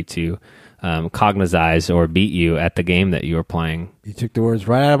ability to cognize or beat you at the game that you were playing. You took the words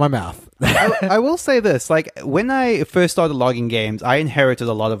right out of my mouth. I will say this, when I first started logging games, I inherited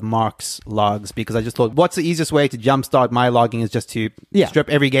a lot of Mark's logs because I just thought, what's the easiest way to jumpstart my logging is just to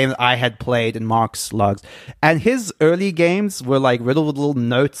strip every game that I had played in Mark's logs. And his early games were riddled with little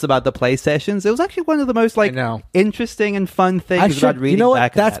notes about the play sessions. It was actually one of the most interesting and fun things about reading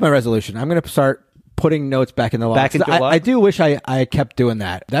back. That's my resolution. I'm going to start putting notes back in the log. I do wish I kept doing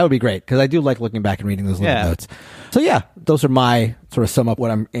that. That would be great because I do like looking back and reading those little notes. So yeah, those are my sort of sum up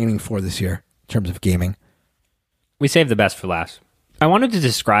what I'm aiming for this year in terms of gaming. We saved the best for last. I wanted to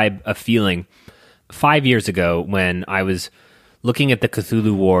describe a feeling 5 years ago when I was looking at the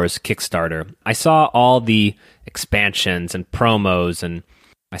Cthulhu Wars Kickstarter. I saw all the expansions and promos, and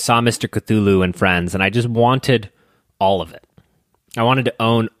I saw Mr. Cthulhu and Friends, and I just wanted all of it. I wanted to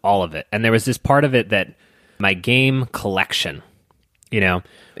own all of it. And there was this part of it that my game collection,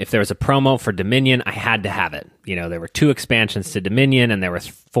 if there was a promo for Dominion, I had to have it. There were 2 expansions to Dominion and there was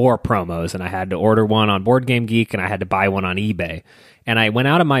 4 promos, and I had to order one on Board Game Geek and I had to buy one on eBay. And I went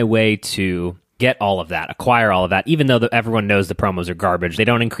out of my way to get all of that, acquire all of that, even though everyone knows the promos are garbage. They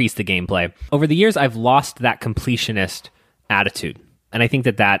don't increase the gameplay. Over the years, I've lost that completionist attitude. And I think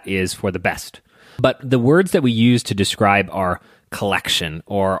that is for the best. But the words that we use to describe our collection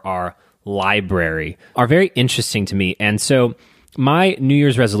or our library are very interesting to me. And so my New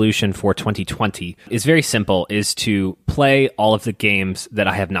Year's resolution for 2020 is very simple, is to play all of the games that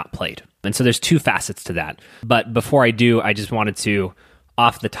I have not played. And so there's 2 facets to that. But before I do, I just wanted to,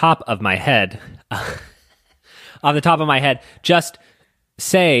 off the top of my head, just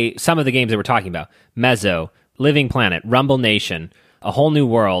say some of the games that we're talking about. Mezzo, Living Planet, Rumble Nation, A Whole New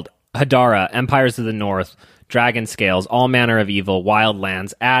World, Hadara, Empires of the North, Dragon Scales, All Manner of Evil,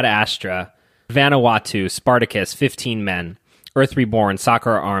 Wildlands, Ad Astra, Vanuatu, Spartacus, 15 Men, Earth Reborn,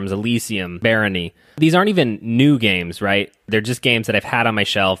 Sakura Arms, Elysium, Barony. These aren't even new games, right? They're just games that I've had on my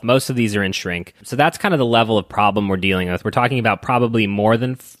shelf. Most of these are in shrink. So that's kind of the level of problem we're dealing with. We're talking about probably more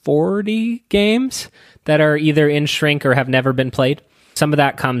than 40 games that are either in shrink or have never been played. Some of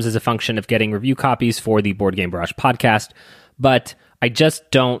that comes as a function of getting review copies for the Board Game Barrage podcast, but I just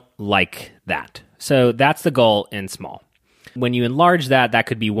don't like that. So that's the goal in small. When you enlarge that, that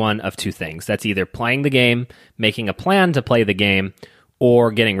could be one of 2 things. That's either playing the game, making a plan to play the game,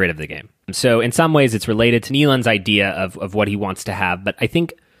 or getting rid of the game. So in some ways, it's related to Neilan's idea of what he wants to have. But I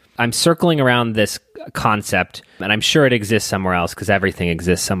think I'm circling around this concept, and I'm sure it exists somewhere else because everything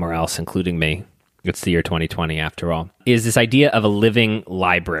exists somewhere else, including me. It's the year 2020 after all. Is this idea of a living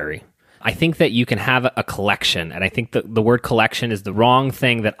library. I think that you can have a collection, and I think that the word collection is the wrong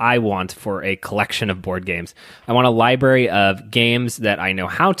thing that I want for a collection of board games. I want a library of games that I know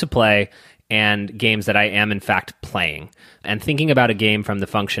how to play and games that I am, in fact, playing. And thinking about a game from the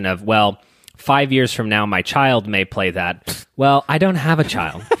function of, 5 years from now, my child may play that. Well, I don't have a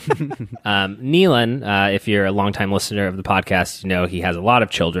child. Neilan, if you're a longtime listener of the podcast, you know he has a lot of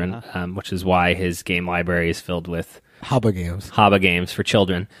children, which is why his game library is filled with Haba games for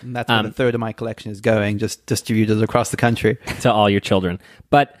children. And that's where a third of my collection is going, just distributed across the country. To all your children.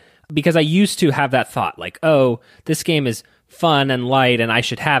 But because I used to have that thought, this game is fun and light and I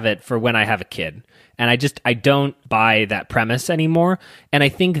should have it for when I have a kid. And I don't buy that premise anymore. And I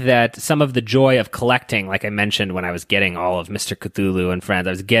think that some of the joy of collecting, like I mentioned when I was getting all of Mr. Cthulhu and Friends, I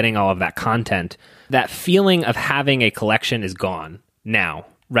was getting all of that content, that feeling of having a collection is gone now.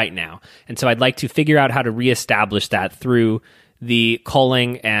 Right now. And so I'd like to figure out how to reestablish that through the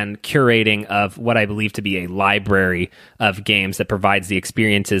culling and curating of what I believe to be a library of games that provides the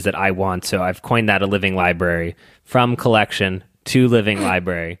experiences that I want. So I've coined that a living library, from collection to living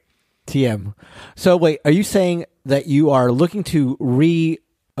library. TM. So wait, are you saying that you are looking to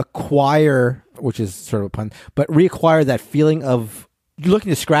reacquire, which is sort of a pun, but reacquire that feeling of, you're looking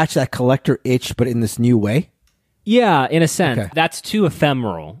to scratch that collector itch, but in this new way? Yeah, in a sense. Okay. That's too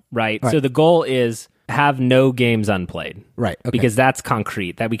ephemeral, right? So the goal is have no games unplayed. Right. Okay. Because that's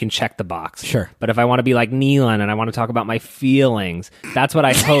concrete, that we can check the box. Sure. But if I want to be like Neilan and I want to talk about my feelings, that's what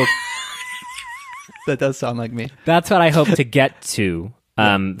I hope. That does sound like me. That's what I hope to get to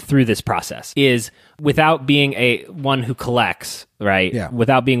through this process, is without being one who collects, right? Yeah.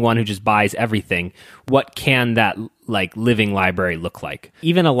 Without being one who just buys everything, what can that like living library look like?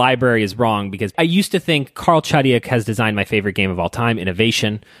 Even a library is wrong, because I used to think Carl Chudyk has designed my favorite game of all time,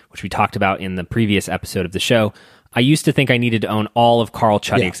 Innovation, which we talked about in the previous episode of the show. I used to think I needed to own all of Carl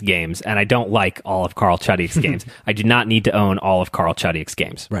Chudyk's games, and I don't like all of Carl Chudyk's games. I do not need to own all of Carl Chudyk's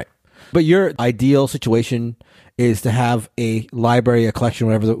games. Right. But your ideal situation is to have a library, a collection,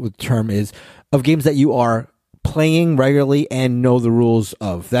 whatever the term is, of games that you are playing regularly and know the rules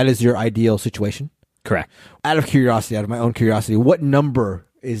of. That is your ideal situation? Correct. Out of curiosity, out of my own curiosity, what number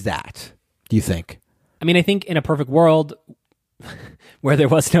is that, do you think? I mean, I think in a perfect world where there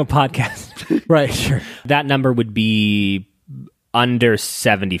was no podcast, Right, sure. that number would be under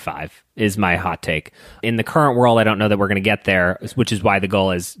 75 is my hot take. In the current world, I don't know that we're going to get there, which is why the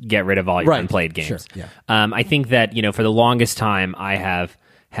goal is get rid of all your unplayed games. Sure. Yeah. I think that, for the longest time, I have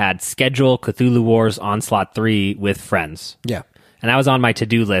had Schedule Cthulhu Wars Onslaught 3 with friends. Yeah. And I was on my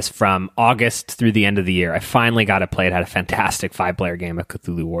to-do list from August through the end of the year. I finally got to play it. Had a fantastic 5-player game of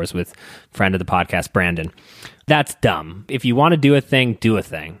Cthulhu Wars with friend of the podcast, Brandon. That's dumb. If you want to do a thing, do a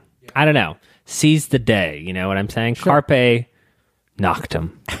thing. I don't know. Seize the day. You know what I'm saying? Sure. Carpe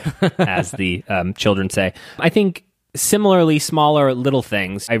noctem, as the children say. I think similarly, smaller little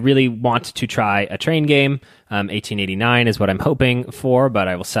things. I really want to try a train game. 1889 is what I'm hoping for, but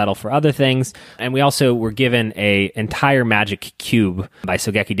I will settle for other things. And we also were given a entire Magic Cube by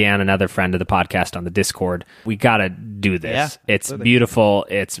Sogeki Dan, another friend of the podcast on the Discord. We got to do this. Yeah, it's absolutely. beautiful.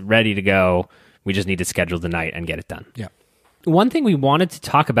 It's ready to go. We just need to schedule the night and get it done. Yeah. One thing we wanted to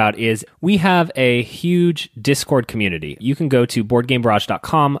talk about is we have a huge Discord community. You can go to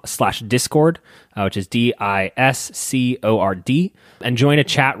boardgamebarrage.com/Discord, which is DISCORD, and join a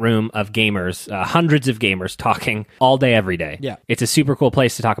chat room of gamers, hundreds of gamers talking all day, every day. Yeah. It's a super cool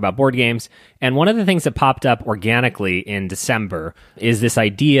place to talk about board games. And one of the things that popped up organically in December is this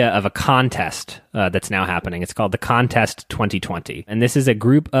idea of a contest that's now happening. It's called the Contest 2020. And this is a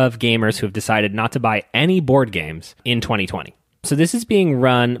group of gamers who have decided not to buy any board games in 2020. So this is being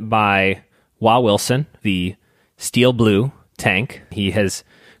run by Wa Wilson, the steel blue tank. He has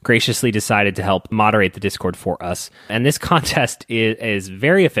graciously decided to help moderate the Discord for us. And this contest is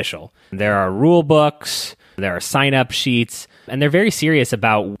very official. There are rule books, there are sign-up sheets, and they're very serious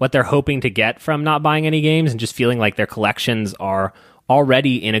about what they're hoping to get from not buying any games and just feeling like their collections are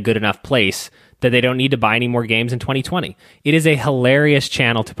already in a good enough place that they don't need to buy any more games in 2020. It is a hilarious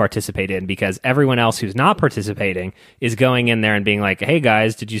channel to participate in because everyone else who's not participating is going in there and being like, hey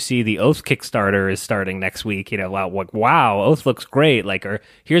guys, did you see the Oath Kickstarter is starting next week? Wow, Oath looks great. Or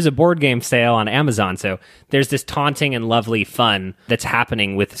here's a board game sale on Amazon. So there's this taunting and lovely fun that's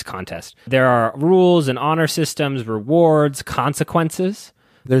happening with this contest. There are rules and honor systems, rewards, consequences.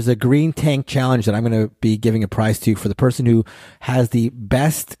 There's a green tank challenge that I'm going to be giving a prize to for the person who has the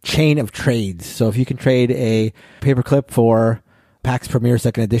best chain of trades. So if you can trade a paperclip for PAX Premier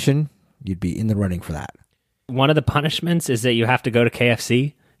 2nd Edition, you'd be in the running for that. One of the punishments is that you have to go to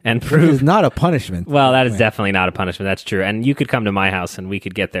KFC and It prove... is not a punishment. Well, that is definitely not a punishment. That's true. And you could come to my house and we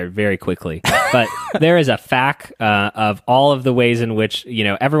could get there very quickly. But there is a FAQ of all of the ways in which,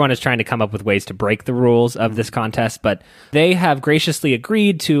 everyone is trying to come up with ways to break the rules of this contest. But they have graciously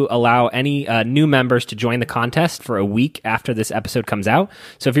agreed to allow any new members to join the contest for a week after this episode comes out.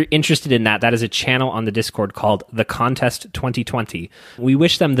 So if you're interested in that, that is a channel on the Discord called The Contest 2020. We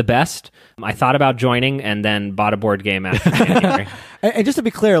wish them the best. I thought about joining and then bought a board game after January. And just to be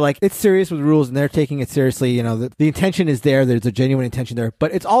clear, it's serious with rules and they're taking it seriously. The intention is there. There's a genuine intention there,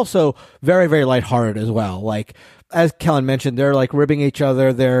 but it's also very, very lighthearted as well. as Kellen mentioned, they're like ribbing each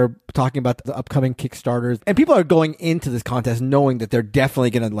other. They're talking about the upcoming Kickstarters, and people are going into this contest knowing that they're definitely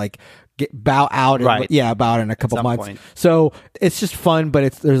going to like bow out. Bow out in a couple months. Point. So it's just fun,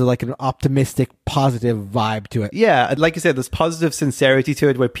 but there's like an optimistic, positive vibe to it. Yeah, like you said, there's positive sincerity to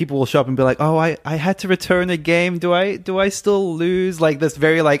it, where people will show up and be like, "Oh, I had to return a game. Do I still lose?" Like this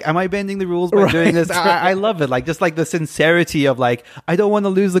very like, "Am I bending the rules by doing this?" I love it. Like just like the sincerity of like, I don't want to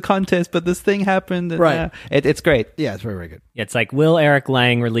lose the contest, but this thing happened. And, it's great. Yeah, it's very, very good. It's like, will Eric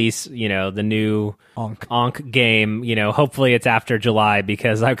Lang release, the new Onk game? Hopefully it's after July,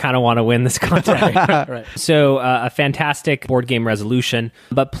 because I kind of want to win this contest. Right. So a fantastic board game resolution.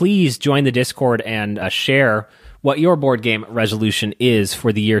 But please join the Discord and share what your board game resolution is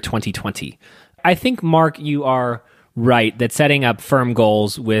for the year 2020. I think, Mark, you are right that setting up firm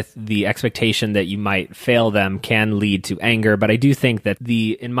goals with the expectation that you might fail them can lead to anger. But I do think that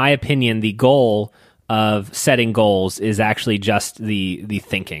in my opinion, the goal of setting goals is actually just the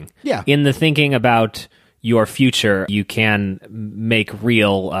thinking. Yeah. In the thinking about your future, you can make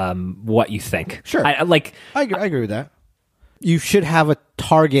real what you think. Sure. I agree with that. You should have a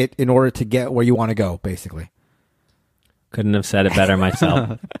target in order to get where you want to go, basically. Couldn't have said it better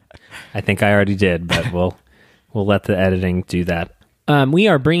myself. I think I already did, but we'll let the editing do that. We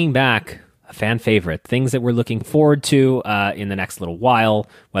are bringing back a fan favorite, things that we're looking forward to in the next little while,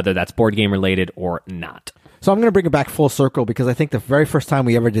 whether that's board game related or not. So I'm going to bring it back full circle, because I think the very first time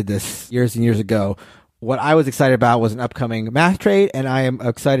we ever did this years and years ago, what I was excited about was an upcoming math trade, and I am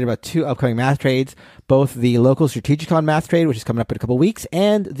excited about two upcoming math trades, both the local Strategicon math trade, which is coming up in a couple of weeks,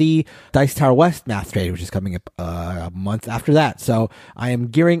 and the Dice Tower West math trade, which is coming up a month after that. So I am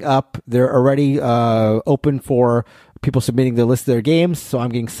gearing up. They're already open for people submitting the list of their games, so I'm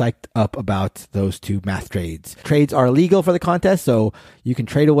getting psyched up about those two math trades. Trades are legal for the contest, so you can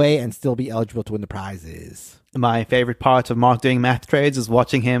trade away and still be eligible to win the prizes. My favorite part of Mark doing math trades is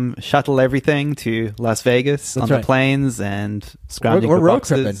watching him shuttle everything to Las Vegas on the planes and scrounging we're for road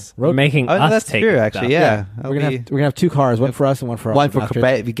boxes. tripping. Making us that's take true, stuff. actually. Yeah. We're gonna have two cars, one for us and one for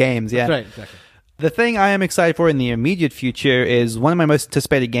games. Yeah. That's right, exactly. The thing I am excited for in the immediate future is one of my most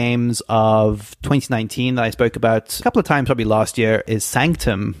anticipated games of 2019 that I spoke about a couple of times probably last year is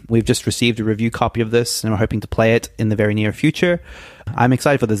Sanctum. We've just received a review copy of this, and we're hoping to play it in the very near future. I'm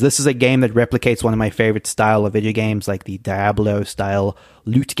excited for this. This is a game that replicates one of my favorite style of video games, like the Diablo style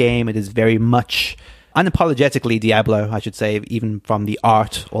loot game. It is very much unapologetically Diablo, I should say, even from the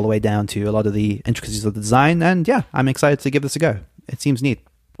art all the way down to a lot of the intricacies of the design. And yeah, I'm excited to give this a go. It seems neat.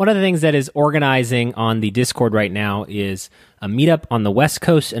 One of the things that is organizing on the Discord right now is a meetup on the West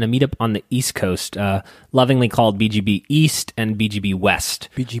Coast and a meetup on the East Coast, lovingly called BGB East and BGB West.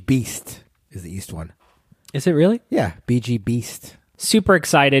 BG Beast is the East one. Is it really? Yeah, BG Beast. Super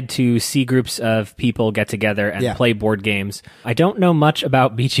excited to see groups of people get together and play board games. I don't know much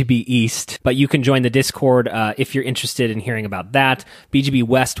about BGB East, but you can join the Discord if you're interested in hearing about that. BGB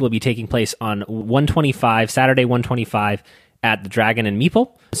West will be taking place on Saturday 125 at the Dragon and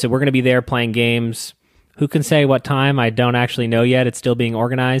Meeple. So we're going to be there playing games. Who can say what time? I don't actually know yet. It's still being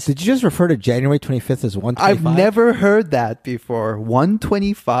organized. Did you just refer to January 25th as 125? I've never heard that before.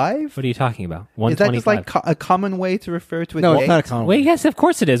 125? What are you talking about? Is that just like a common way to refer to a No, date? it's not a common way. Wait, yes, of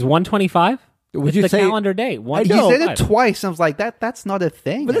course it is. 125? Would it's you the say calendar date. You said it twice. I was like, that's not a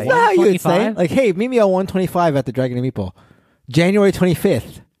thing. But that's not how you would say it. Like, hey, meet me at 125 at the Dragon and Meeple. January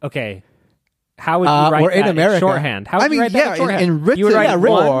 25th. Okay. How would you write we're that in America. Shorthand? How would you write that in shorthand? In written you would write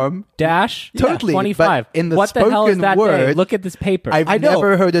form. Dash Totally. 25. But in the what the hell is spoken that word, day? Look at this paper. I've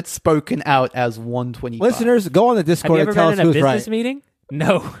never heard it spoken out as 125. Listeners, go on the Discord and tell us Have you ever who's been in a right. business meeting?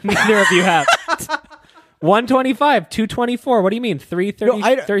 No, neither of you have. 125, 224. What do you mean?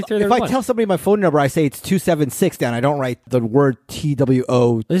 330, 33, if I tell somebody my phone number, I say it's 276 down. I don't write the word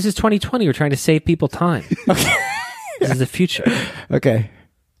TWO. This is 2020. We're trying to save people time. Okay. This is the future. Okay.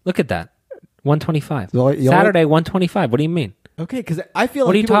 Look at that. 125. So Saturday, 125. What do you mean? Okay, because I feel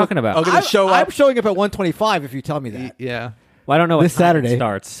What like are you talking about? I'm gonna show up. I'm showing up at 125 if you tell me that. Yeah. Well, I don't know what This time Saturday. it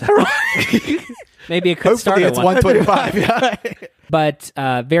starts. Maybe it could start Hopefully at it's 125. Yeah. But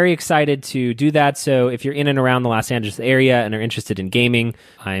very excited to do that. So if you're in and around the Los Angeles area and are interested in gaming,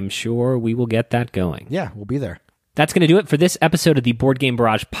 I'm sure we will get that going. Yeah, we'll be there. That's going to do it for this episode of the Board Game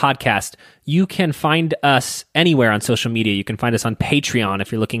Barrage podcast. You can find us anywhere on social media. You can find us on Patreon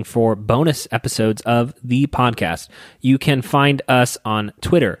if you're looking for bonus episodes of the podcast. You can find us on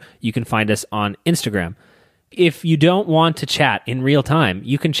Twitter. You can find us on Instagram. If you don't want to chat in real time,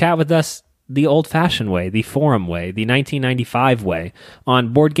 you can chat with us the old-fashioned way, the forum way, the 1995 way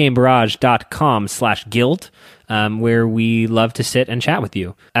on BoardGameBarrage.com/guild, where we love to sit and chat with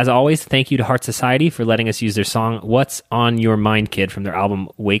you. As always, thank you to Heart Society for letting us use their song "What's on Your Mind, Kid" from their album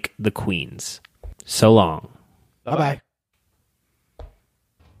 "Wake the Queens." So long. Bye-bye.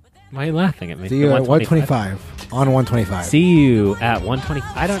 Why are you laughing at me? See you at 125. On 125. See you at 120.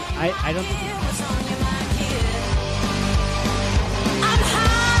 I don't think...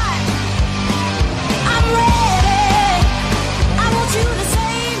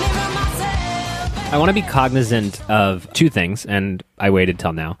 I want to be cognizant of two things, and I waited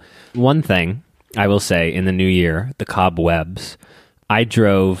till now. One thing, I will say, in the new year, the cobwebs, I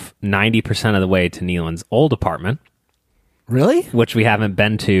drove 90% of the way to Neilan's old apartment. Really? Which we haven't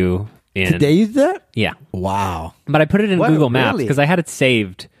been to in... Today you did that? Yeah. Wow. But I put it in Google Maps because I had it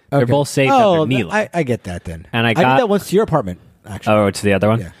saved. They're both saved under Neilan. I get that then. And I did that once to your apartment, actually. Oh, to the other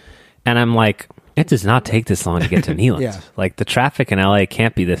one? Yeah. And I'm like, it does not take this long to get to Neilan's. Yeah. Like, the traffic in LA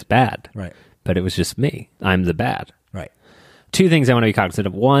can't be this bad. Right. But it was just me. I'm the bad. Right. Two things I want to be cognizant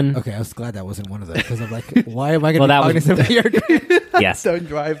of. One... Okay, I was glad that wasn't one of them because I'm like, why am I going to be cognizant of your... Yes. Don't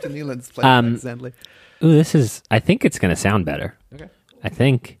drive to Neilan's place accidentally. Ooh, this is... I think it's going to sound better. Okay. I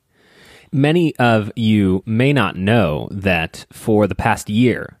think many of you may not know that for the past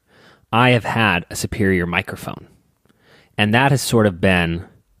year, I have had a superior microphone. And that has sort of been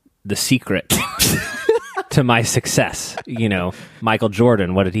the secret to my success. You know, Michael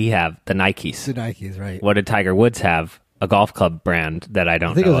Jordan, what did he have? The Nikes. The Nikes, right. What did Tiger Woods have? A golf club brand that I don't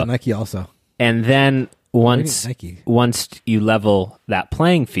know. I think it was of. a Nike also. And then once Nike. you level that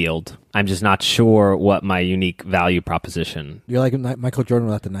playing field, I'm just not sure what my unique value proposition. You're like Michael Jordan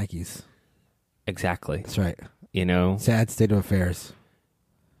without the Nikes. Exactly. That's right. You know? Sad state of affairs.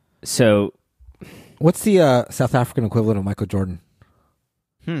 So... What's the South African equivalent of Michael Jordan?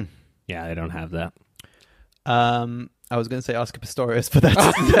 Yeah, I don't have that. I was going to say Oscar Pistorius, but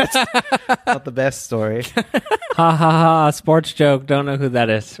that's not the best story. Ha ha ha, sports joke. Don't know who that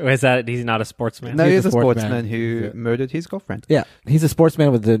is. Or is that he's not a sportsman? No, he's a sportsman sportsman who murdered his girlfriend. Yeah, he's a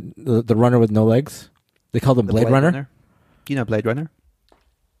sportsman with the runner with no legs. They called him Blade Runner. Do you know Blade Runner?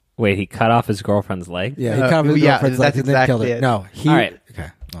 Wait, he cut off his girlfriend's leg? Yeah, he cut off his girlfriend's legs and then killed her. it. No, All right. Okay.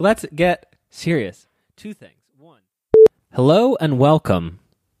 No. Let's get serious. Two things. One. Hello and welcome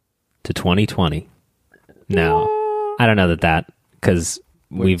to 2020. No, I don't know that because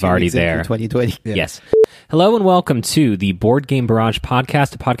we've already there. 2020. Yeah. Yes. Hello and welcome to the Board Game Barrage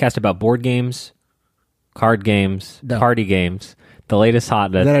podcast, a podcast about board games, card games, party games, the latest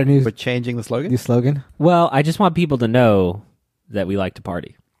hotness. Is that our We're changing the slogan? new slogan? Well, I just want people to know that we like to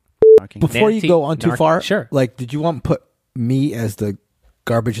party. Before you go on too far, sure. Like, did you want to put me as the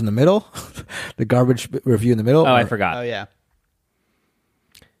garbage in the middle? The garbage review in the middle? Oh, I forgot. Oh, yeah.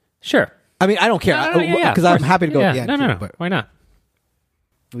 Sure. I mean, I don't care because I'm happy to go at the end. No. But Why not?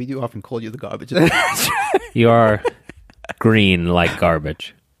 We do often call you the garbage. You are green like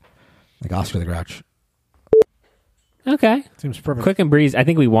garbage. like Oscar the Grouch. Okay. Seems perfect. Quick and breezy. I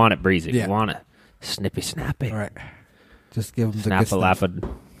think we want it breezy. Yeah. We want it snippy snappy. All right. Just give them the Snap good a stuff.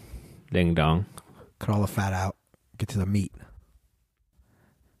 lapid ding dong. Cut all the fat out. Get to the meat.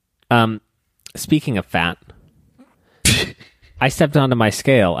 Speaking of fat, I stepped onto my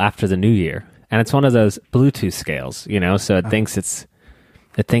scale after the new year, and it's one of those Bluetooth scales, you know, so it thinks it's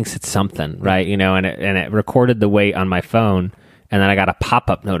something, right? You know, and it recorded the weight on my phone, and then I got a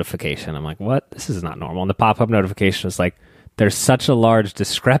pop-up notification. I'm like, what? This is not normal. And the pop-up notification was like, there's such a large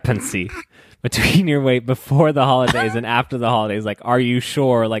discrepancy between your weight before the holidays and after the holidays. Like, are you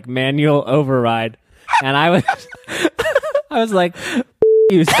sure? Like, manual override. And I was like,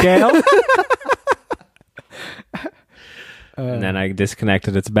 you scale? And then I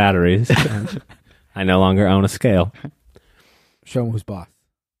disconnected its batteries. And I no longer own a scale. Show them who's boss.